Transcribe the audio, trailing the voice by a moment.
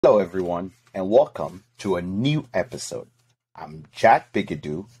Hello, everyone, and welcome to a new episode. I'm Jack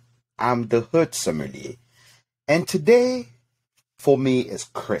Bigadoo. I'm the Hood Sommelier, and today for me is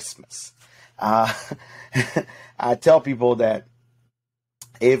Christmas. Uh, I tell people that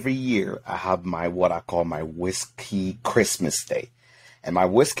every year I have my what I call my whiskey Christmas day, and my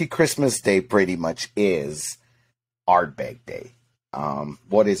whiskey Christmas day pretty much is Ardbeg Day.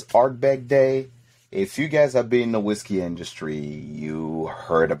 What is Ardbeg Day? If you guys have been in the whiskey industry, you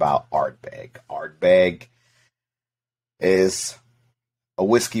heard about Ardbeg. Ardbeg is a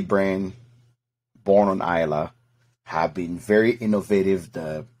whiskey brand born on Isla, have been very innovative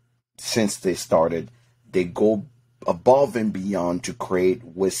since they started. They go above and beyond to create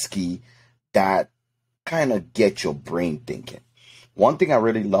whiskey that kind of get your brain thinking. One thing I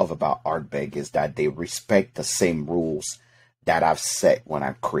really love about Ardbeg is that they respect the same rules that I've set when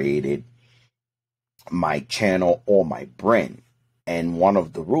I created my channel or my brand. And one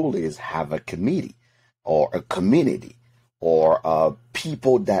of the rules is have a committee or a community or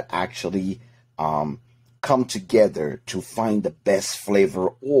people that actually come together to find the best flavor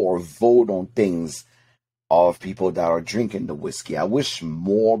or vote on things of people that are drinking the whiskey. I wish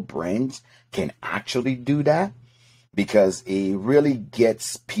more brands can actually do that because it really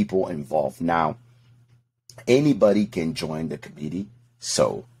gets people involved. Now, anybody can join the committee.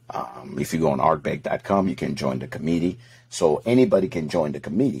 So if you go on ardbeg.com, you can join the committee. So anybody can join the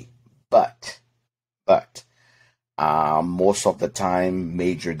committee. But most of the time,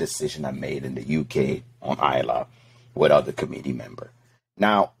 major decisions are made in the UK on Isla with other committee member.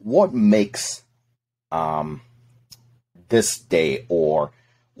 Now, what makes this day or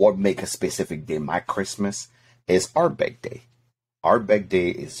what make a specific day my Christmas is Ardbeg Day. Ardbeg Day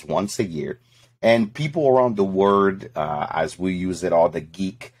is once a year. And people around the world, as we use it, all the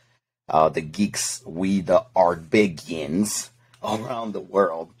geeks, the Ardbegians around the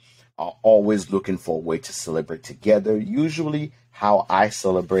world are always looking for a way to celebrate together. Usually how I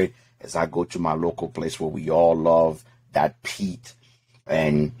celebrate is I go to my local place where we all love that peat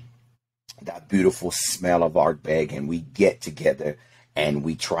and that beautiful smell of Ardbeg, and we get together and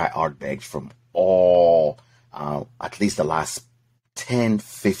we try Ardbegs from all, at least the last 10,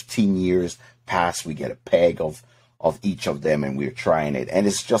 15 years past. We get a peg of each of them and we're trying it, and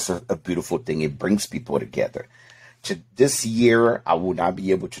it's just a beautiful thing. It brings people together. This year I will not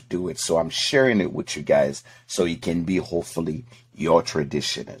be able to do it, so I'm sharing it with you guys so it can be hopefully your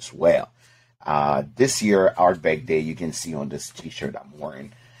tradition as well. This year, Ardbeg Day, you can see on this t-shirt I'm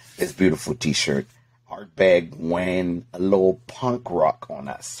wearing, this beautiful t-shirt, Ardbeg went a little punk rock on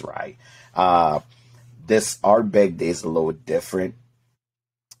us, right? This Ardbeg Day is a little different.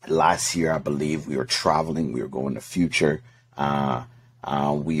 Last year, I believe we were traveling. We were going to future.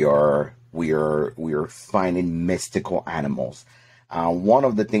 We are finding mystical animals. One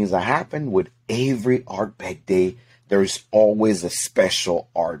of the things that happened with every Ardbeg Day, there's always a special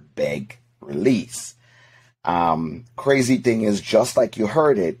Ardbeg release. Crazy thing is, just like you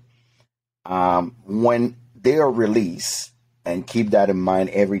heard it, when they are released, and keep that in mind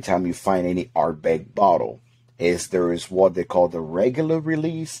every time you find any Ardbeg bottle, is there is what they call the regular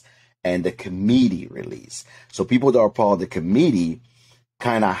release and the committee release. So people that are part of the committee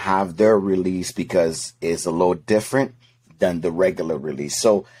kind of have their release because it's a little different than the regular release.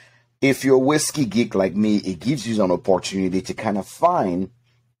 So if you're a whiskey geek like me, it gives you an opportunity to kind of find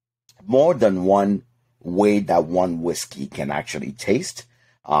more than one way that one whiskey can actually taste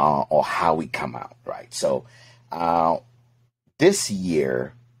or how it come out, right? So this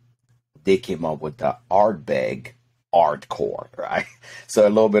year, they came up with the Ardbeg ARDCORE, right? So a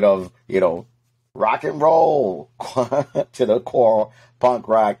little bit of, rock and roll to the core, punk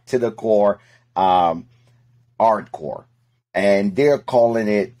rock to the core, Ardcore. And they're calling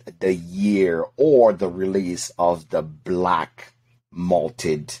it the year or the release of the black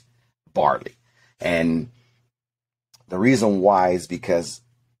malted barley. And the reason why is because,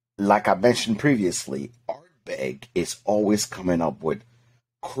 like I mentioned previously, Ardbeg is always coming up with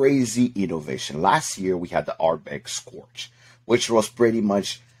crazy innovation. Last year we had the Ardbeg Scorch, which was pretty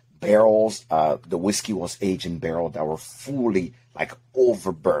much barrels. The whiskey was aged in barrels that were fully like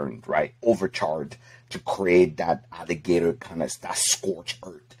overburned, right? Overcharged to create that alligator kind of that scorched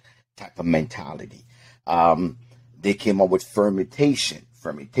earth type of mentality. They came up with fermentation.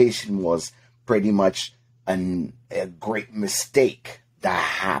 Fermentation was pretty much a great mistake that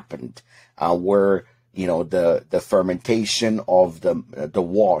happened where the fermentation of the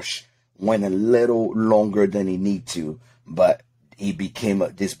wash went a little longer than it need to, but it became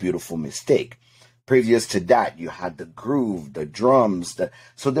this beautiful mistake. Previous to that, you had the groove, the drums.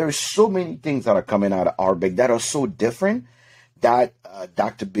 So there's so many things that are coming out of Ardbeg that are so different that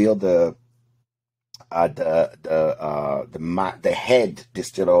Dr. Bill, the head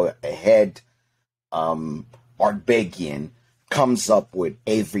distiller, head Ardbegian, comes up with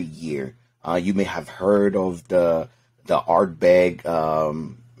every year. You may have heard of the Ardbeg,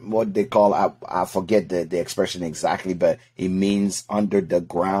 what they call, I forget the expression exactly, but it means under the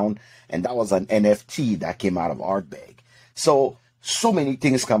ground, and that was an NFT that came out of Ardbeg. So many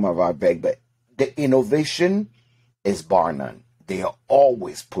things come out of Ardbeg, but the innovation is bar none. They are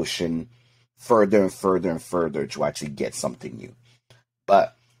always pushing further and further and further to actually get something new.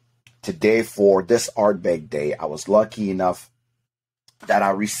 But today, for this Ardbeg Day, I was lucky enough that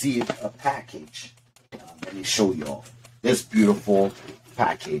I received a package. Let me show you all this beautiful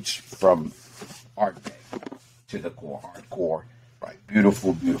package from Ardbeg to the core, Hardcore. Right,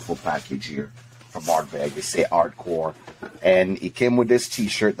 beautiful, beautiful package here from Ardbeg. They say Hardcore, and it came with this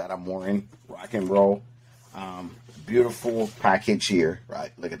T-shirt that I'm wearing, rock and roll. Beautiful package here,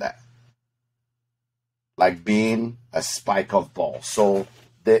 right? Look at that, like being a spike of ball. So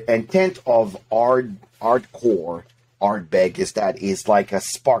the intent of Hardcore Ardbeg is that it's like a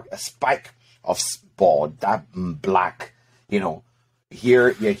spike of ball, that black,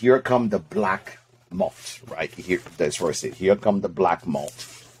 here come the black malt, right here. That's where I say, here come the black malt,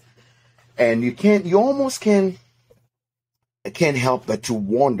 and you almost can't help but to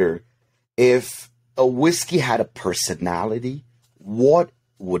wonder, if a whiskey had a personality, what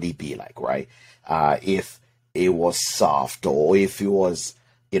would it be like, right? If it was soft, or if it was,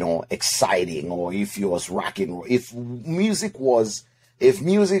 exciting, or if it was rock and roll. If music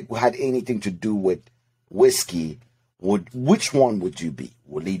had anything to do with whiskey, which one would you be?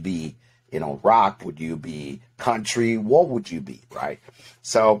 Would it be, rock? Would you be country? What would you be, right?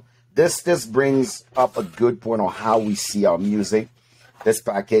 So this brings up a good point on how we see our music. This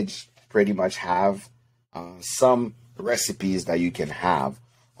package pretty much have some recipes that you can have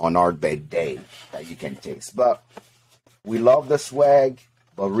on Ardbeg Day that you can taste. But we love the swag,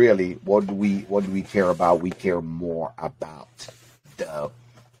 but really, what do we care about? We care more about the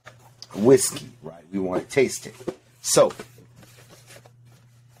whiskey, right? We want to taste it. So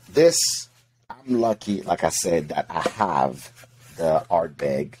this, I'm lucky, like I said, that I have the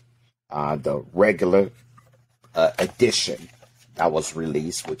Ardbeg, the regular edition that was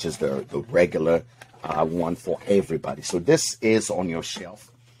released, which is the regular one for everybody. So this is on your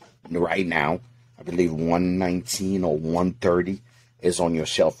shelf right now. I believe 119 or 130 is on your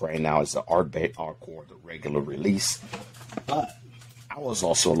shelf right now. It's the Ardbeg ARDCORE, the regular release. But I was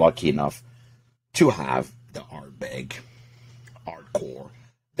also lucky enough to have the Ardbeg ARDCORE,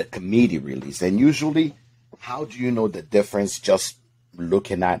 the committee release. And usually, how do you know the difference just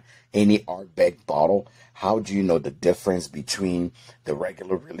looking at any Ardbeg bottle? How do you know the difference between the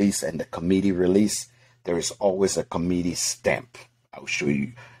regular release and the committee release? There is always a committee stamp. I'll show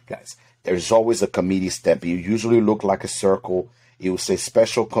you guys. There's always a committee stamp. You usually look like a circle. It will say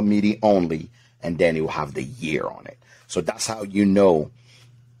special committee only, and then it will have the year on it. So that's how you know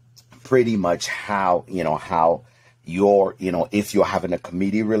pretty much how you're, if you're having a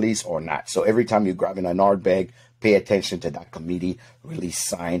committee release or not. So every time you're grabbing an Ardbeg, pay attention to that committee release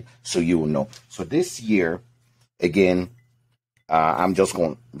sign so you will know. So this year, again, I'm just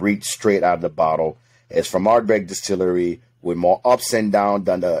going to read straight out of the bottle. It's from Ardbeg Distillery, with more ups and downs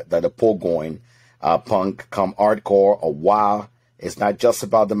than the Bourbon. Punk come Hardcore or wow. It's not just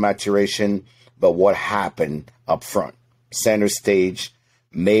about the maturation, but what happened up front. Center stage,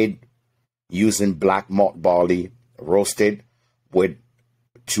 made using black malt barley, roasted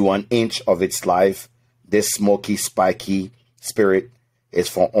to an inch of its life. This smoky, spiky spirit is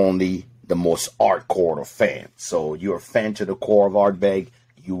for only the most hardcore of fans. So you're a fan to the core of Ardbeg,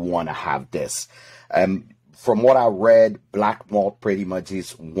 you want to have this. From what I read, black malt pretty much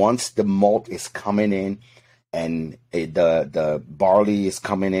is once the malt is coming in and the barley is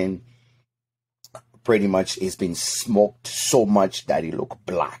coming in, pretty much it's been smoked so much that it look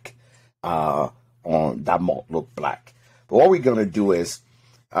black. On that malt look black. But what we're gonna do is,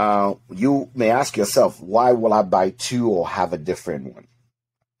 you may ask yourself, why will I buy two or have a different one?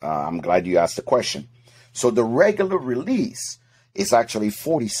 I'm glad you asked the question. So the regular release is actually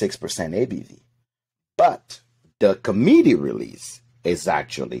 46% ABV, but the committee release is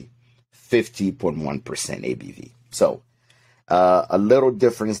actually 50.1% ABV. So a little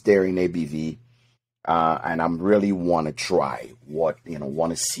difference there in ABV. And I'm really want to try want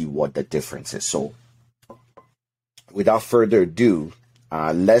to see what the difference is. So without further ado,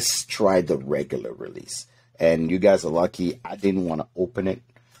 let's try the regular release. And you guys are lucky. I didn't want to open it.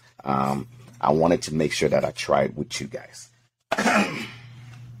 I wanted to make sure that I tried with you guys.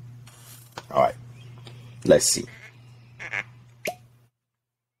 All right, let's see.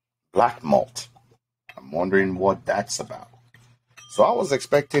 black malt. I'm wondering what that's about. So I was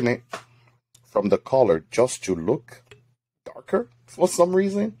expecting it from the color just to look darker for some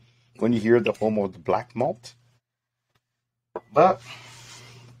reason when you hear the home of the black malt. But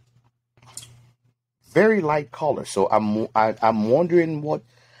very light color. So I'm wondering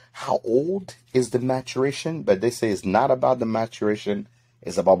how old is the maturation, but they say it's not about the maturation,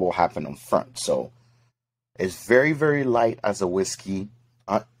 it's about what happened on front. So it's very, very light as a whiskey,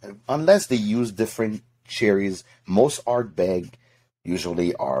 unless they use different cherries. Most Ardbeg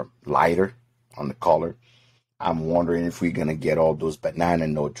usually are lighter on the color. I'm wondering if we're gonna get all those banana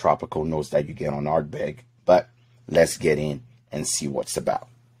note, tropical notes that you get on Ardbeg. But let's get in and see what's about.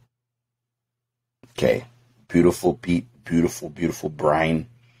 Okay, beautiful peat, beautiful, beautiful brine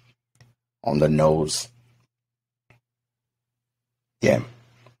on the nose. Yeah,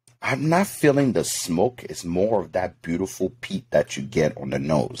 I'm not feeling the smoke. It's more of that beautiful peat that you get on the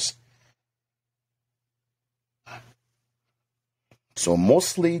nose. So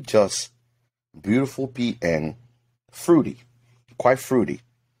mostly just beautiful peat and fruity, quite fruity.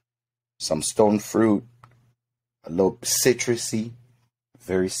 Some stone fruit, a little citrusy,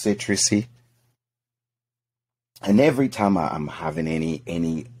 very citrusy. And every time I'm having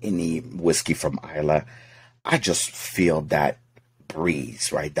any whiskey from Isla, I just feel that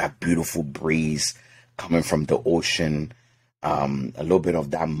breeze, right? That beautiful breeze coming from the ocean. A little bit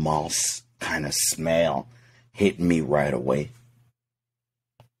of that moss kind of smell hit me right away.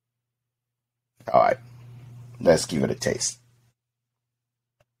 All right, let's give it a taste.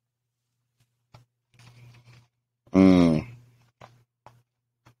 Mm.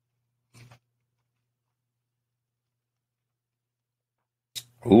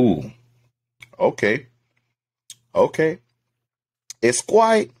 Ooh. Okay. Okay. It's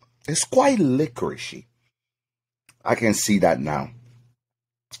quite licoricey. I can see that now.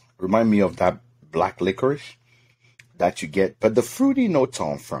 Remind me of that black licorice that you get, but the fruity notes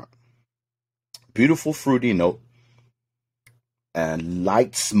on front. Beautiful fruity note and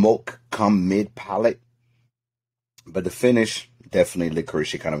light smoke come mid palate, but the finish definitely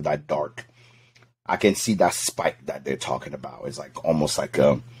licoricey, kind of that dark. I can see that spike that they're talking about. It's like almost like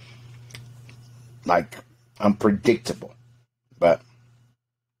unpredictable. But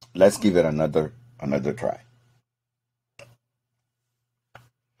let's give it another try.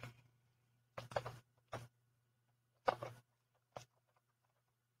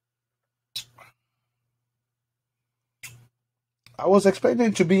 I was expecting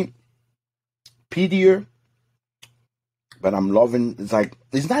it to be peatier, but I'm loving. It's like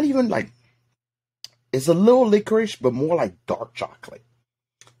it's not even like it's a little licorice, but more like dark chocolate,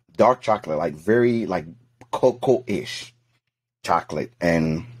 like very like cocoa-ish chocolate,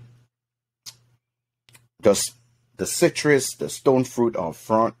 and just the citrus, the stone fruit on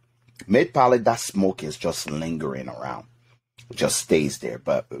front. Mid palate, that smoke is just lingering around, it just stays there.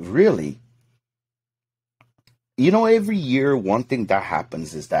 But really, every year one thing that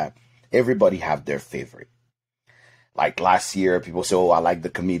happens is that everybody have their favorite. Like last year, people say, "Oh, I like the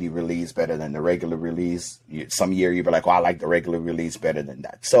committee release better than the regular release." Some year you be like, "Oh, I like the regular release better than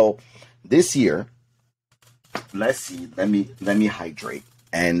that." So this year, let's see. Let me hydrate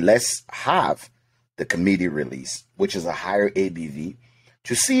and let's have the committee release, which is a higher ABV,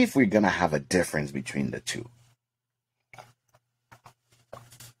 to see if we're gonna have a difference between the two.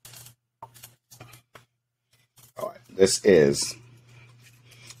 All right, this is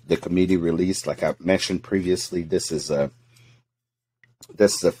the committee release. Like I mentioned previously, this is a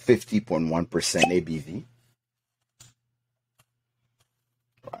 50.1% ABV.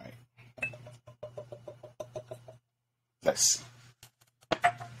 All right, let's see.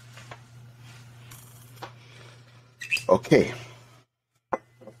 Okay, all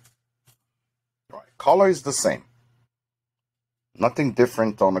right. Color is the same. Nothing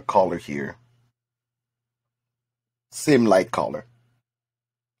different on the color here. Same light color.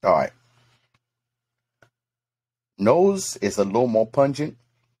 All right. Nose is a little more pungent,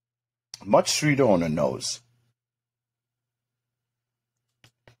 much sweeter on the nose.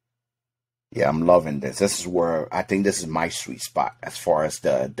 Yeah, I'm loving this. This is where I think this is my sweet spot as far as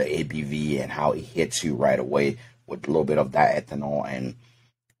the ABV and how it hits you right away with a little bit of that ethanol and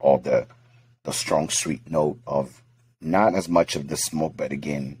all the strong sweet note of not as much of the smoke, but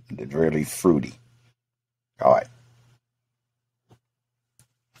again, the really fruity. All right.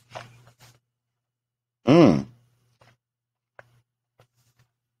 Mm.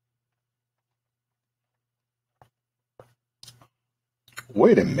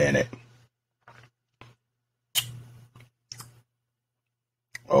 Wait a minute.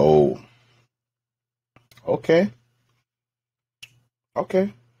 Oh, okay.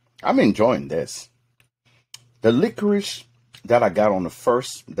 Okay. I'm enjoying this. The licorice that I got on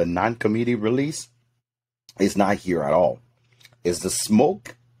the Non Commitee release is not here at all. It's the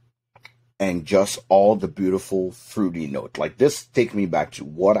smoke and just all the beautiful fruity note. Like this take me back to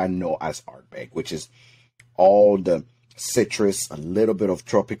what I know as Ardbeg, which is all the citrus, a little bit of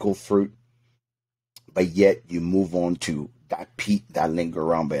tropical fruit, but yet you move on to that peat that linger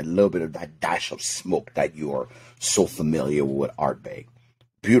around, but a little bit of that dash of smoke that you are so familiar with Ardbeg.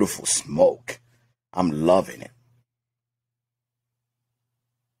 Beautiful smoke. I'm loving it.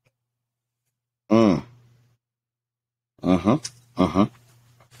 Mm. Mm-hmm. Mm-hmm.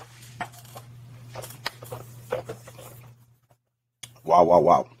 Wow, wow,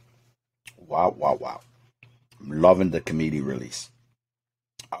 wow. Wow, wow, wow. I'm loving the committee release.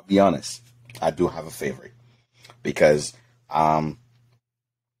 I'll be honest. I do have a favorite because I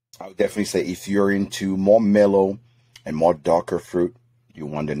would definitely say if you're into more mellow and more darker fruit, you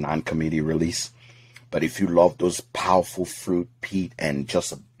want the Non Commitee release. But if you love those powerful fruit, peat, and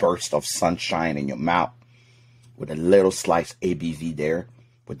just a burst of sunshine in your mouth with a little slice ABV there,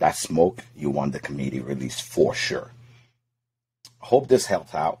 with that smoke, you want the committee release for sure. Hope this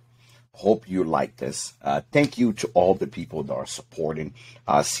helped out. Hope you like this. Thank you to all the people that are supporting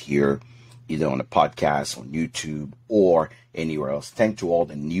us here, either on the podcast, on YouTube, or anywhere else. Thank to all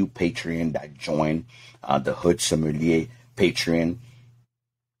the new Patreon that joined the Hood Sommelier Patreon.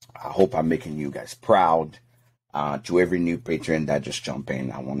 I hope I'm making you guys proud. To every new patron that just jumped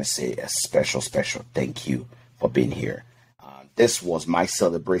in, I want to say a special, special thank you for being here. This was my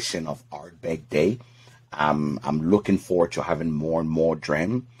celebration of Ardbeg Day. I'm looking forward to having more and more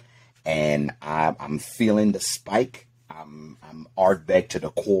dram, and I'm feeling the spike. I'm Ardbeg to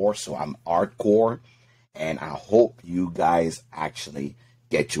the core, so I'm Ardcore, and I hope you guys actually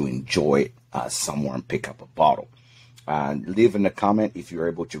get to enjoy it somewhere and pick up a bottle. Leave in the comment if you're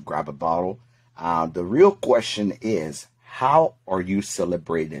able to grab a bottle. The real question is, how are you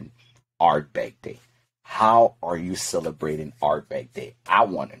celebrating Ardbeg Day? How are you celebrating Ardbeg Day? I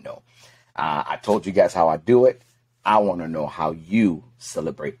want to know. I told you guys how I do it. I want to know how you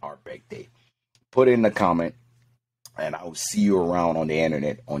celebrate Ardbeg Day. Put it in the comment, and I will see you around on the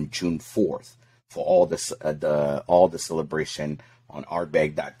internet on June 4th for all the celebration on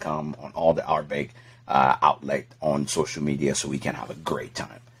ardbeg.com, on all the Ardbeg outlet on social media, so we can have a great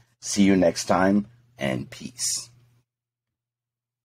time. See you next time, and peace.